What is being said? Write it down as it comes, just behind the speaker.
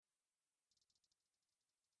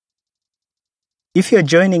If you're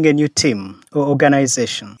joining a new team or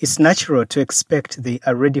organization, it's natural to expect they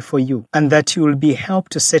are ready for you and that you will be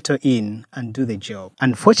helped to settle in and do the job.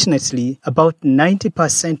 Unfortunately, about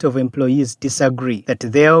 90% of employees disagree that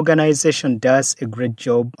their organization does a great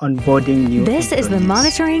job onboarding new employees. This is the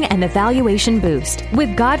Monitoring and Evaluation Boost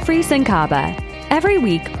with Godfrey Senkaba. Every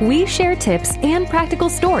week, we share tips and practical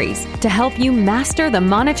stories to help you master the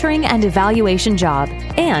monitoring and evaluation job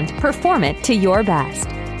and perform it to your best.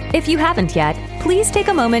 If you haven't yet, please take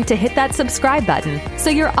a moment to hit that subscribe button so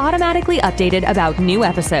you're automatically updated about new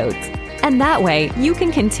episodes. And that way, you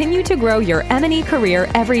can continue to grow your M&E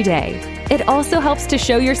career every day. It also helps to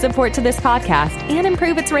show your support to this podcast and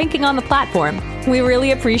improve its ranking on the platform. We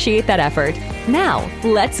really appreciate that effort. Now,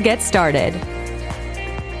 let's get started.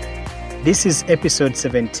 This is episode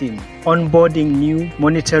 17, Onboarding New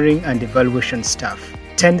Monitoring and Evaluation Staff.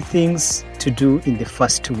 10 things to do in the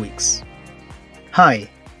first 2 weeks. Hi,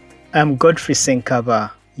 I'm Godfrey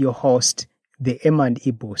Senkaba, your host, the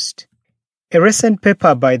M&E Boost. A recent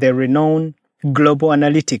paper by the renowned global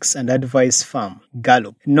analytics and advice firm,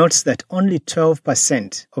 Gallup, notes that only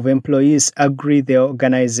 12% of employees agree their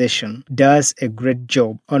organization does a great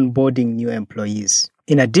job onboarding new employees.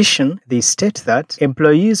 In addition, they state that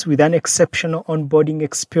employees with an exceptional onboarding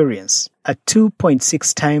experience are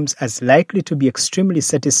 2.6 times as likely to be extremely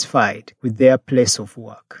satisfied with their place of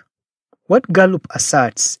work. What Gallup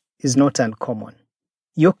asserts is not uncommon.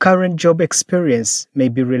 Your current job experience may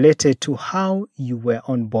be related to how you were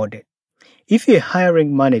onboarded. If you're a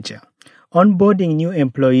hiring manager, onboarding new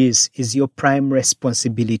employees is your prime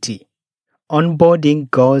responsibility.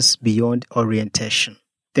 Onboarding goes beyond orientation.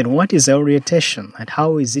 Then what is orientation and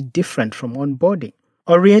how is it different from onboarding?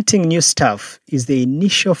 Orienting new staff is the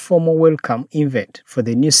initial formal welcome event for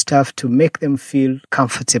the new staff to make them feel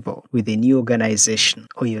comfortable with the new organization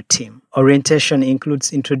or your team. Orientation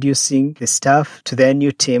includes introducing the staff to their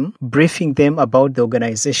new team, briefing them about the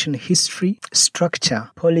organization history, structure,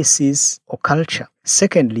 policies, or culture.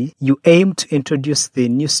 Secondly, you aim to introduce the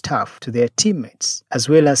new staff to their teammates, as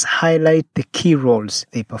well as highlight the key roles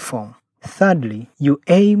they perform. Thirdly, you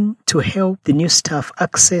aim to help the new staff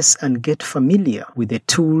access and get familiar with the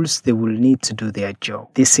tools they will need to do their job.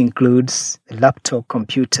 This includes the laptop,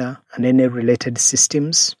 computer, and any related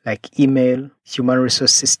systems like email, human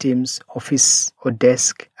resource systems, office or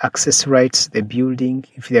desk, access rights to the building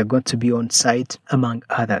if they are going to be on site, among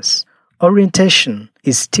others. Orientation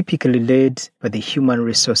is typically led by the human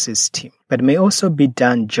resources team, but may also be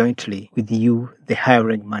done jointly with you, the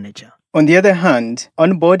hiring manager. On the other hand,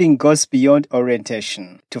 onboarding goes beyond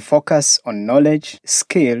orientation to focus on knowledge,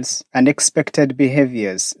 skills, and expected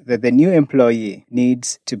behaviors that the new employee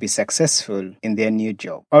needs to be successful in their new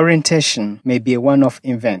job. Orientation may be a one-off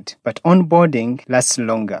event, but onboarding lasts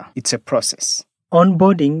longer. It's a process.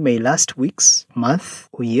 Onboarding may last weeks, months,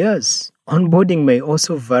 or years. Onboarding may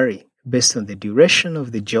also vary based on the duration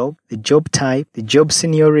of the job type, the job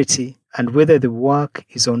seniority, and whether the work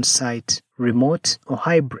is on-site, remote, or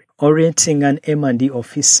hybrid. Orienting an M&E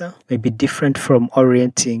officer may be different from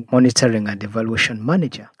orienting monitoring and evaluation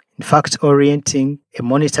manager. In fact, orienting a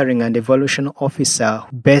monitoring and evaluation officer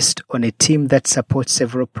based on a team that supports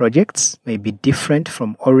several projects may be different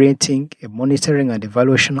from orienting a monitoring and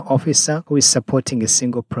evaluation officer who is supporting a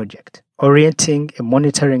single project. Orienting a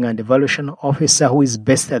monitoring and evaluation officer who is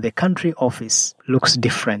based at the country office looks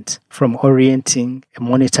different from orienting a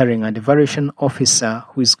monitoring and evaluation officer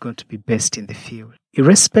who is going to be based in the field.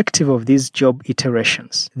 Irrespective of these job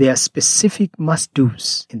iterations, there are specific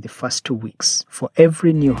must-dos in the first 2 weeks for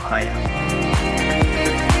every new hire.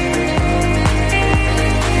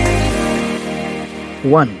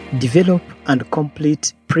 1. Develop and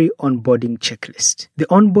complete pre-onboarding checklist. The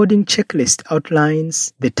onboarding checklist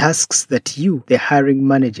outlines the tasks that you, the hiring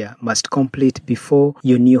manager, must complete before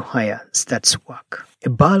your new hire starts work. A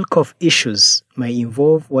bulk of issues may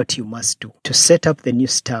involve what you must do to set up the new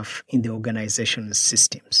staff in the organization's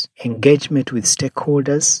systems, engagement with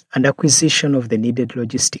stakeholders, and acquisition of the needed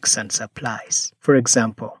logistics and supplies. For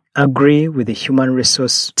example, agree with the human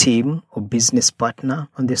resource team or business partner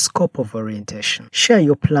on the scope of orientation. Share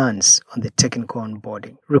your plans on the technical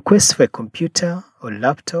onboarding. Request for a computer or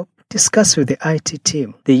laptop. Discuss with the IT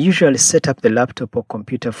team. They usually set up the laptop or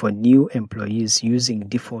computer for new employees using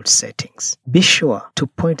default settings. Be sure to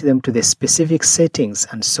point them to the specific settings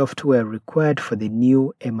and software required for the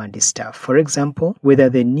new M&E staff. For example, whether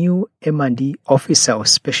the new M&E officer or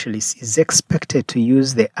specialist is expected to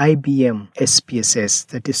use the IBM SPSS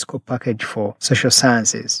statistical package for social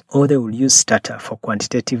sciences, or they will use Stata for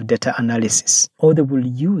quantitative data analysis, or they will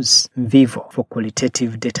use Vivo for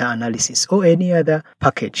qualitative data analysis, or any other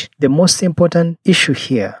package The most important issue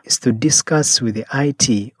here is to discuss with the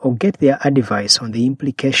IT or get their advice on the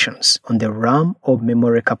implications on the RAM or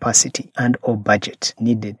memory capacity and or budget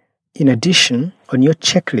needed. In addition, on your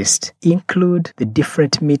checklist, include the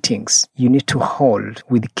different meetings you need to hold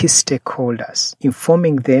with key stakeholders,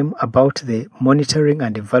 informing them about the monitoring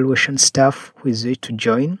and evaluation staff who is due to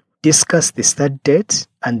join. Discuss the start date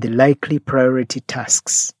and the likely priority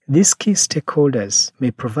tasks. These key stakeholders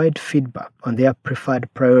may provide feedback on their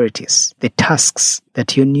preferred priorities, the tasks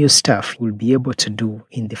that your new staff will be able to do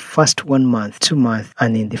in the first 1 month, 2 months,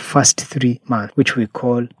 and in the first 3 months, which we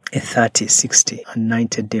call a 30, 60, and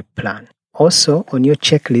 90-day plan. Also, on your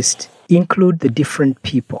checklist, include the different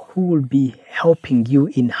people who will be helping you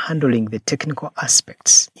in handling the technical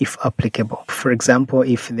aspects, if applicable. For example,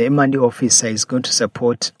 if the M&E officer is going to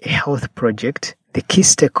support a health project, the key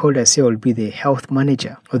stakeholders here will be the health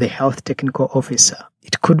manager or the health technical officer.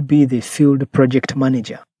 It could be the field project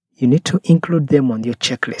manager. You need to include them on your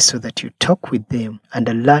checklist so that you talk with them and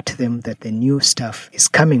alert them that the new staff is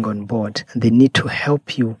coming on board and they need to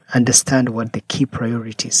help you understand what the key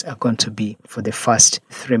priorities are going to be for the first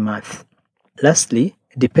 3 months. Lastly,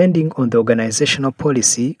 depending on the organizational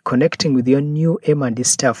policy, connecting with your new M&E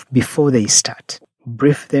staff before they start.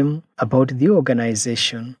 Brief them about the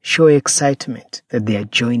organization, show excitement that they are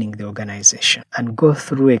joining the organization, and go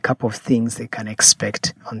through a couple of things they can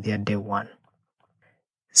expect on their day one.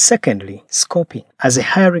 Secondly, scoping. As a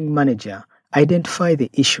hiring manager, identify the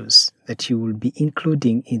issues that you will be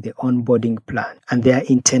including in the onboarding plan and their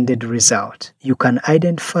intended result. You can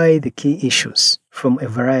identify the key issues from a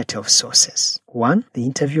variety of sources. One, the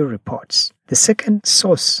interview reports. The second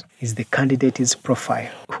source is the candidate's profile.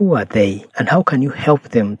 Who are they and how can you help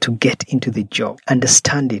them to get into the job,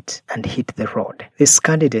 understand it, and hit the road? This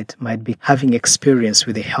candidate might be having experience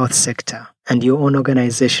with the health sector and your own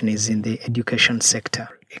organization is in the education sector.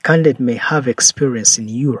 A candidate may have experience in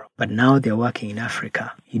Europe, but now they're working in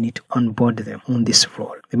Africa. You need to onboard them on this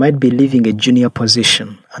role. They might be leaving a junior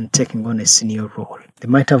position and taking on a senior role. They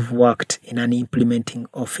might have worked in an implementing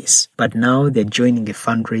office, but now they're joining a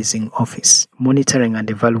fundraising office. Monitoring and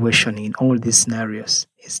evaluation in all these scenarios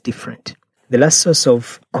is different. The last source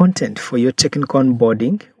of content for your technical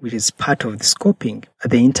onboarding, which is part of the scoping, are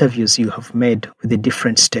the interviews you have made with the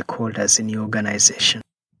different stakeholders in your organization.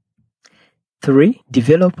 3.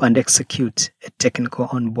 Develop and execute a technical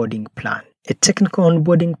onboarding plan. A technical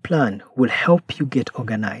onboarding plan will help you get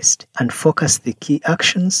organized and focus the key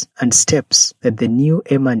actions and steps that the new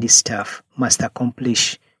M&E staff must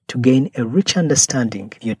accomplish to gain a rich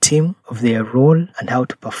understanding of your team, of their role, and how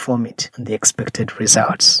to perform it and the expected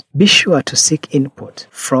results. Be sure to seek input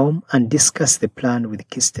from and discuss the plan with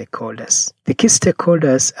key stakeholders. The key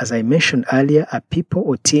stakeholders, as I mentioned earlier, are people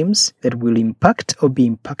or teams that will impact or be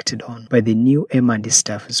impacted on by the new M&E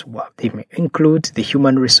staff's work. They may include the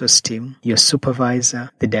human resource team, your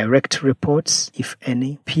supervisor, the direct reports, if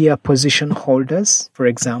any, peer position holders. For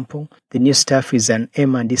example, the new staff is an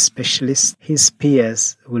M&E specialist. His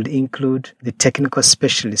peers will include the technical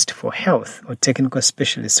specialist for health or technical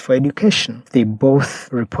specialist for education. They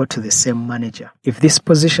both report to the same manager. If this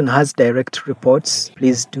position has direct reports,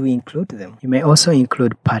 please do include them. You may also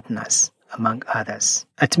include partners, among others.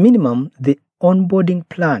 At minimum, the onboarding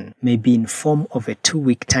plan may be in form of a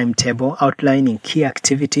 2-week timetable outlining key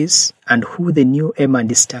activities and who the new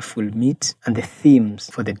M&E staff will meet and the themes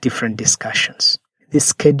for the different discussions. This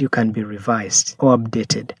schedule can be revised or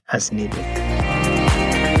updated as needed.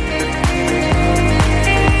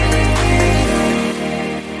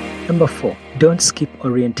 Number 4, don't skip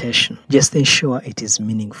orientation. Just ensure it is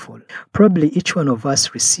meaningful. Probably each one of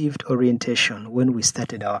us received orientation when we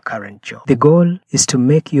started our current job. The goal is to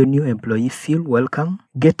make your new employee feel welcome,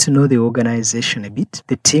 get to know the organization a bit,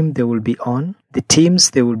 the team they will be on, the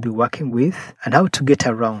teams they will be working with, and how to get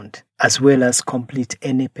around, as well as complete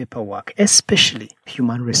any paperwork, especially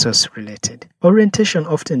human resource related. Orientation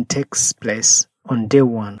often takes place on day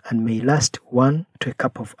 1 and may last 1 to a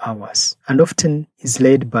couple of hours and often is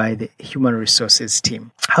led by the human resources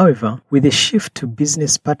team. However, with the shift to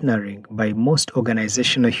business partnering by most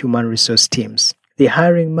organizational human resource teams, the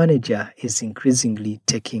hiring manager is increasingly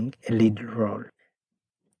taking a lead role.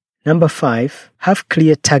 Number 5, have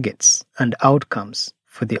clear targets and outcomes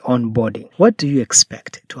for the onboarding. What do you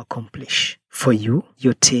expect to accomplish for you,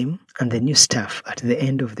 your team, and the new staff at the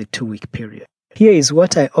end of the 2-week period? Here is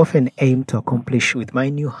what I often aim to accomplish with my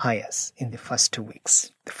new hires in the first 2 weeks.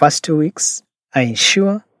 The first 2 weeks, I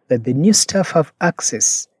ensure that the new staff have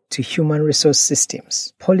access to human resource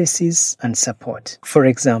systems, policies, and support. For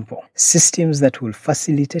example, systems that will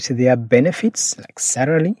facilitate their benefits like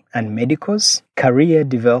salary and medicals, career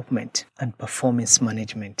development, and performance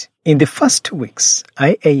management. In the first 2 weeks,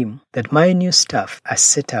 I aim that my new staff are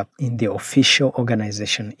set up in the official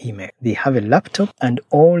organization email. They have a laptop and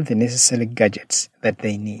all the necessary gadgets that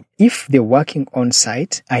they need. If they're working on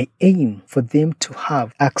site, I aim for them to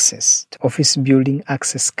have access to office building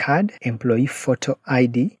access card, employee photo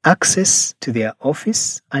ID, access to their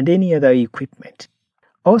office, and any other equipment.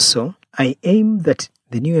 Also, I aim that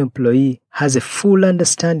the new employee has a full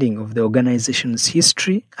understanding of the organization's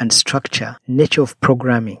history and structure, nature of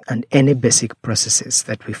programming, and any basic processes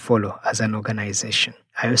that we follow as an organization.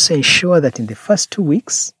 I also ensure that in the first 2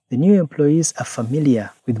 weeks, the new employees are familiar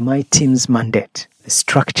with my team's mandate, the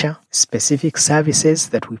structure, specific services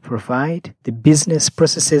that we provide, the business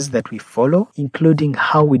processes that we follow, including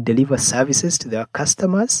how we deliver services to their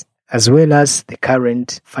customers, as well as the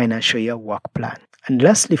current financial year work plan. And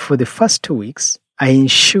lastly, for the first 2 weeks, I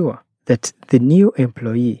ensure that the new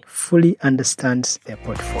employee fully understands their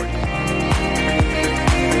portfolio.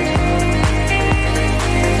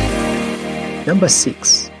 Number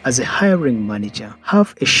 6, as a hiring manager,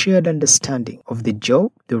 have a shared understanding of the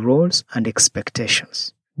job, the roles, and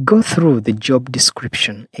expectations. Go through the job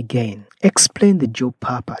description again. Explain the job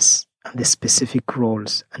purpose and the specific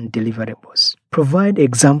roles and deliverables. Provide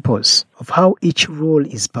examples of how each role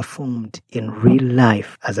is performed in real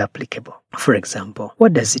life as applicable. For example,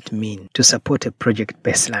 what does it mean to support a project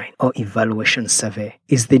baseline or evaluation survey?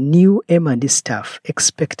 Is the new M&D staff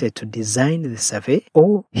expected to design the survey,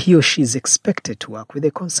 or he or she is expected to work with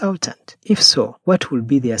a consultant? If so, what will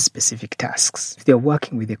be their specific tasks if they are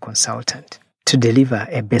working with a consultant to deliver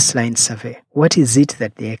a baseline survey? What is it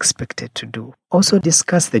that they are expected to do? Also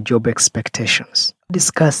discuss the job expectations.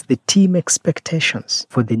 Discuss the team expectations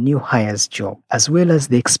for the new hire's job, as well as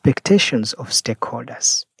the expectations of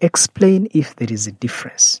stakeholders. Explain if there is a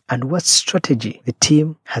difference and what strategy the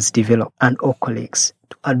team has developed and all colleagues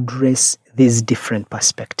to address these different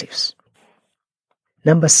perspectives.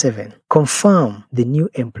 Number 7, confirm the new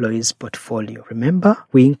employee's portfolio. Remember,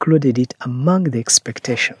 we included it among the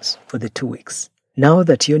expectations for the 2 weeks. Now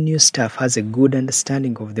that your new staff has a good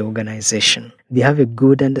understanding of the organization, they have a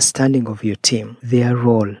good understanding of your team, their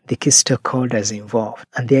role, the key stakeholders involved,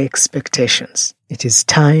 and their expectations, it is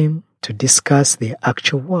time to discuss their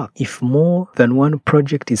actual work. If more than one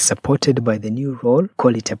project is supported by the new role,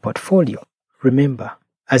 call it a portfolio. Remember,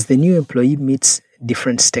 as the new employee meets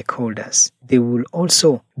different stakeholders, they will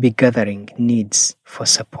also be gathering needs for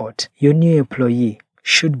support. Your new employee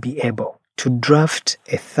should be able to draft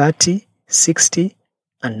a 30, 60,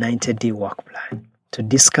 and 90-day work plan to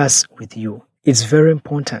discuss with you. It's very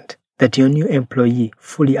important that your new employee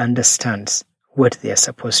fully understands what they are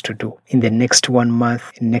supposed to do in the next 1 month,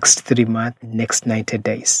 next 3 months, next 90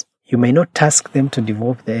 days. You may not task them to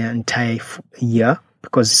develop the entire year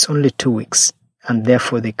because it's only 2 weeks, and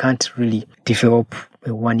therefore they can't really develop a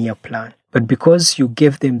 1-year plan. But because you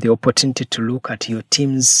gave them the opportunity to look at your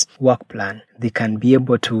team's work plan, they can be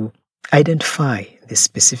able to identify the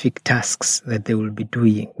specific tasks that they will be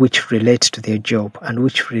doing, which relate to their job and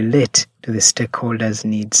which relate to the stakeholders'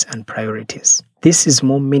 needs and priorities. This is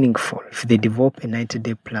more meaningful if they develop a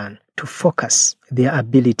 90-day plan to focus their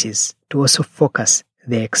abilities, to also focus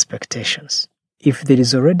their expectations. If there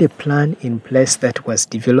is already a plan in place that was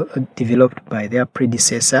developed by their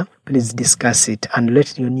predecessor, please discuss it and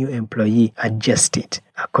let your new employee adjust it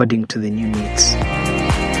according to the new needs.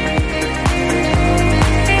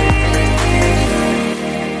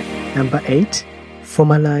 Number 8,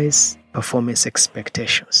 formalize performance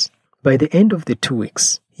expectations. By the end of the 2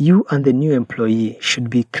 weeks, you and the new employee should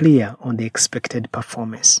be clear on the expected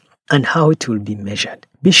performance and how it will be measured.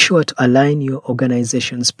 Be sure to align your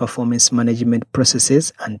organization's performance management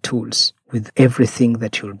processes and tools with everything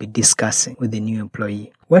that you'll be discussing with the new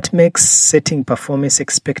employee. What makes setting performance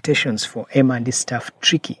expectations for M&D staff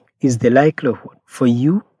tricky is the likelihood for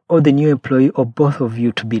you or the new employee or both of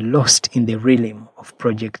you to be lost in the realm of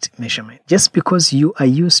project measurement. Just because you are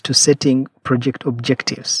used to setting project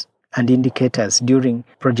objectives and indicators during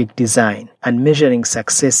project design and measuring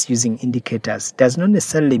success using indicators does not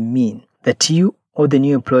necessarily mean that you or the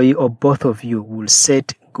new employee or both of you will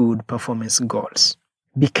set good performance goals.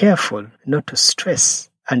 Be careful not to stress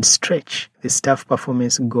and stretch the staff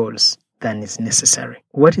performance goals than is necessary.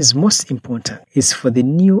 What is most important is for the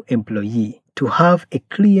new employee to have a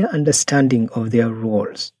clear understanding of their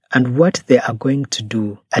roles and what they are going to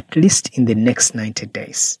do at least in the next 90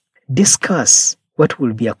 days. Discuss what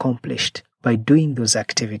will be accomplished by doing those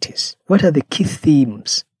activities. What are the key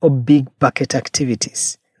themes or big bucket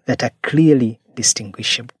activities that are clearly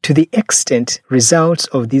distinguishable. To the extent results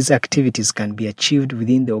of these activities can be achieved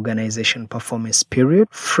within the organization performance period,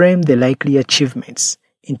 frame the likely achievements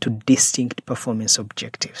into distinct performance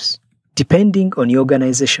objectives. Depending on your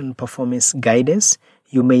organization performance guidance,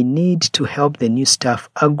 you may need to help the new staff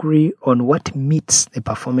agree on what meets the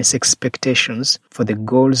performance expectations for the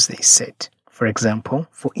goals they set. For example,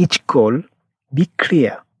 for each goal, be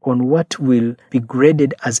clear on what will be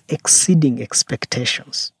graded as exceeding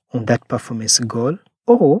expectations on that performance goal,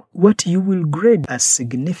 or what you will grade as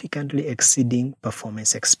significantly exceeding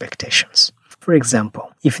performance expectations. For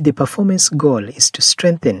example, if the performance goal is to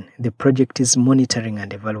strengthen the project's monitoring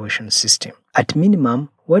and evaluation system, at minimum,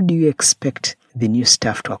 what do you expect the new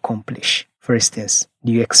staff to accomplish? For instance,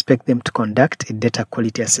 do you expect them to conduct a data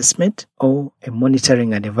quality assessment or a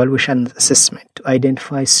monitoring and evaluation assessment to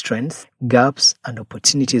identify strengths, gaps, and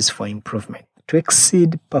opportunities for improvement? To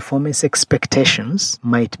exceed performance expectations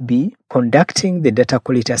might be conducting the data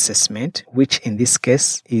quality assessment, which in this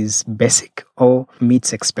case is basic or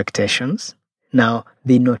meets expectations. Now,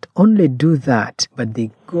 they not only do that, but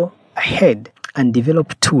they go ahead and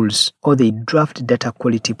develop tools or they draft data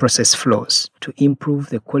quality process flows to improve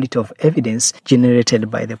the quality of evidence generated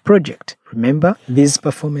by the project. Remember, these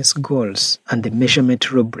performance goals and the measurement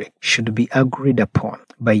rubric should be agreed upon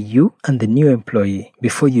by you and the new employee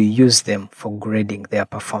before you use them for grading their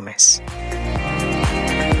performance.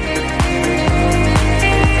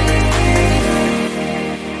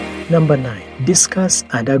 Number 9, discuss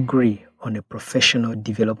and agree on a professional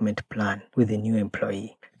development plan with the new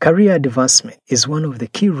employee. Career advancement is one of the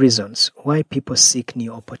key reasons why people seek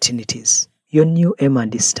new opportunities. Your new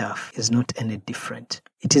M&D staff is not any different.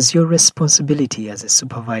 It is your responsibility as a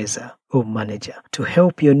supervisor or manager to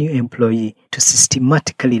help your new employee to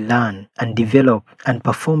systematically learn and develop and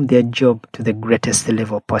perform their job to the greatest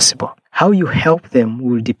level possible. How you help them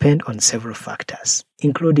will depend on several factors,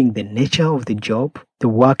 including the nature of the job, the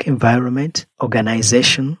work environment,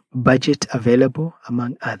 organization, budget available,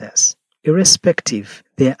 among others. Irrespective,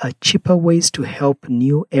 there are cheaper ways to help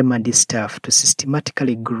new M&D staff to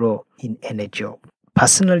systematically grow in any job.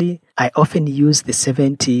 Personally, I often use the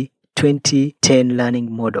 70-20-10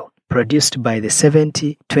 learning model produced by the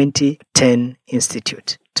 70-20-10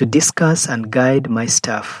 Institute to discuss and guide my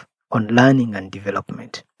staff on learning and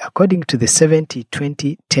development. According to the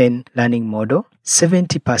 70-20-10 learning model,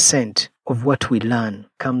 70% of what we learn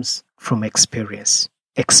comes from experience,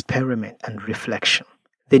 experiment, and reflection.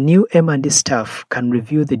 The new M&D staff can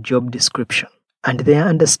review the job description and their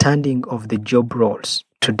understanding of the job roles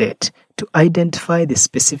to date to identify the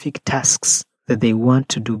specific tasks that they want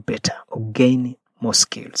to do better or gain more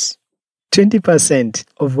skills. 20%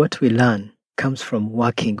 of what we learn comes from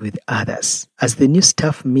working with others. As the new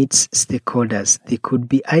staff meets stakeholders, they could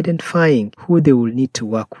be identifying who they will need to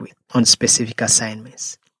work with on specific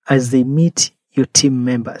assignments. As they meet your team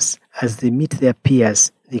members, as they meet their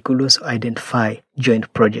peers, they could also identify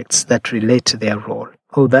joint projects that relate to their role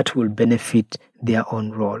or that will benefit their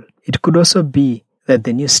own role. It could also be that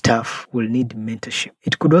the new staff will need mentorship.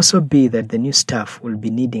 It could also be that the new staff will be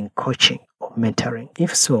needing coaching or mentoring.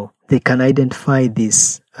 If so, they can identify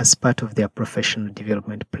this as part of their professional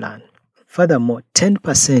development plan. Furthermore,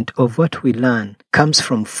 10% of what we learn comes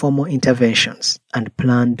from formal interventions and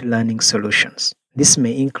planned learning solutions. This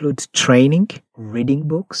may include training, reading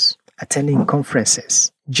books, attending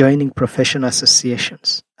conferences, joining professional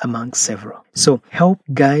associations, among several. So help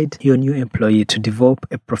guide your new employee to develop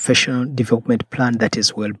a professional development plan that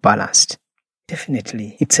is well balanced.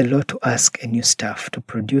 Definitely, it's a lot to ask a new staff to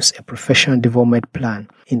produce a professional development plan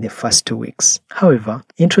in the first 2 weeks. However,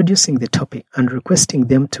 introducing the topic and requesting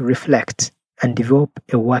them to reflect and develop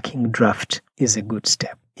a working draft is a good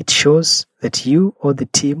step. It shows that you or the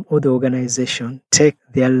team or the organization take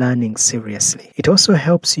their learning seriously. It also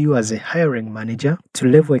helps you as a hiring manager to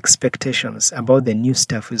level expectations about the new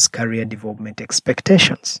staff's career development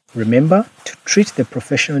expectations. Remember to treat the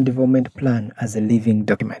professional development plan as a living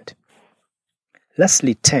document.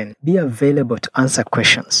 Lastly, 10, be available to answer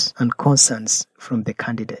questions and concerns from the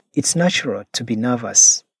candidate. It's natural to be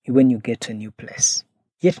nervous when you get to a new place.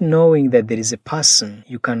 Yet knowing that there is a person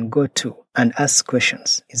you can go to and ask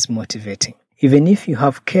questions is motivating. Even if you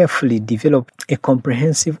have carefully developed a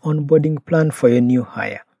comprehensive onboarding plan for your new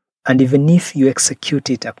hire, and even if you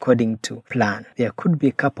execute it according to plan, there could be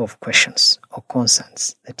a couple of questions or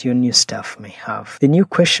concerns that your new staff may have. The new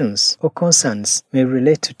questions or concerns may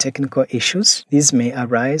relate to technical issues. These may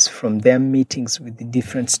arise from their meetings with the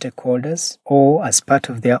different stakeholders or as part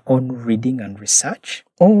of their own reading and research.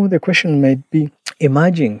 Or the question might be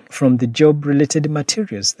emerging from the job-related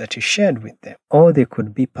materials that you shared with them. Or they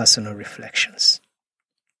could be personal reflections.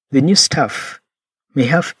 The new staff may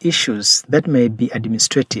have issues that may be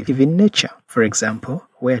administrative in nature. For example,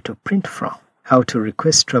 where to print from, how to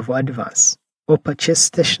request travel advance, or purchase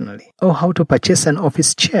stationery, or how to purchase an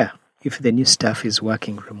office chair if the new staff is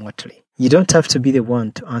working remotely. You don't have to be the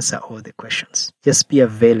one to answer all the questions. Just be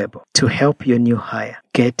available to help your new hire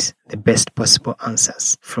get the best possible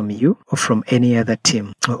answers from you or from any other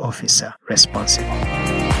team or officer responsible.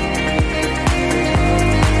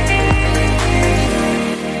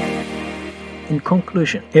 In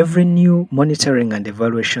conclusion, every new monitoring and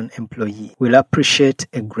evaluation employee will appreciate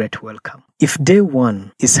a great welcome. If day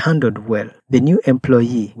one is handled well, the new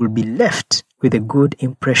employee will be left with a good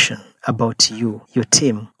impression about you, your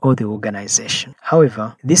team, or the organization.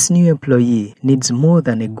 However, this new employee needs more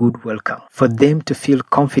than a good welcome for them to feel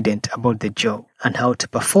confident about the job and how to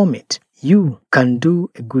perform it. You can do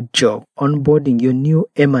a good job onboarding your new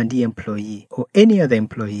M&E employee or any other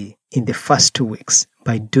employee in the first 2 weeks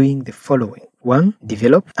by doing the following. 1.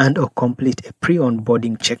 Develop and/or complete a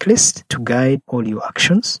pre-onboarding checklist to guide all your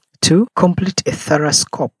actions. 2. Complete a thorough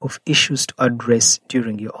scope of issues to address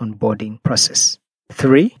during your onboarding process.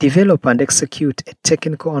 3. Develop and execute a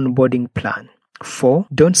technical onboarding plan. 4.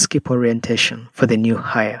 Don't skip orientation for the new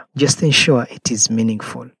hire. Just ensure it is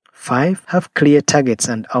meaningful. 5. Have clear targets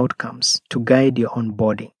and outcomes to guide your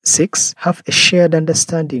onboarding. 6. Have a shared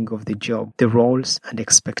understanding of the job, the roles, and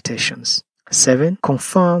expectations. 7.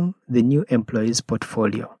 Confirm the new employee's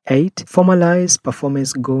portfolio. 8. Formalize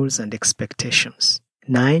performance goals and expectations.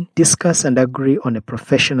 9. Discuss and agree on a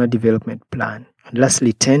professional development plan. And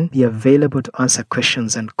lastly, 10. Be available to answer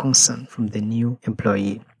questions and concerns from the new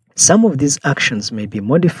employee. Some of these actions may be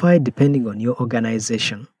modified depending on your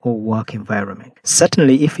organization or work environment.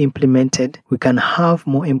 Certainly, if implemented, we can have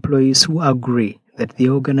more employees who agree that the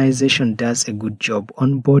organization does a good job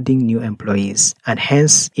onboarding new employees and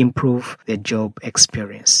hence improve their job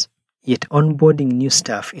experience. Yet onboarding new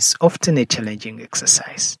staff is often a challenging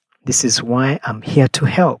exercise. This is why I'm here to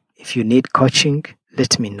help. If you need coaching,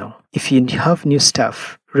 let me know. If you have new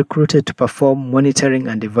staff recruited to perform monitoring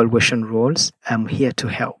and evaluation roles, I'm here to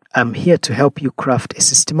help. I'm here to help you craft a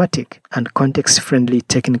systematic and context-friendly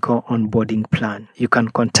technical onboarding plan. You can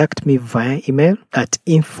contact me via email at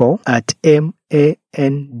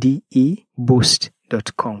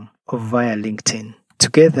info@mandeboost.com or via LinkedIn.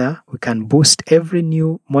 Together, we can boost every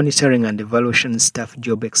new monitoring and evaluation staff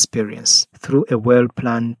job experience through a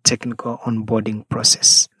well-planned technical onboarding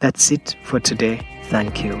process. That's it for today.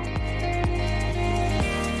 Thank you.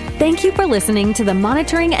 Thank you for listening to the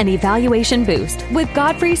Monitoring and Evaluation Boost with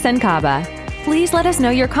Godfrey Senkaba. Please let us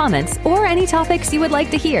know your comments or any topics you would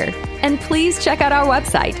like to hear. And please check out our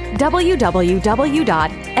website,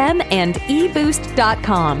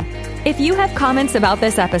 www.mandeboost.com. If you have comments about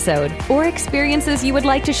this episode or experiences you would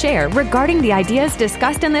like to share regarding the ideas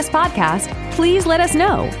discussed in this podcast, please let us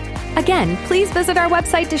know. Again, please visit our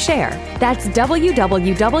website to share. That's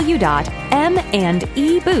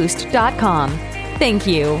www.mandeboost.com. Thank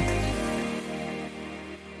you.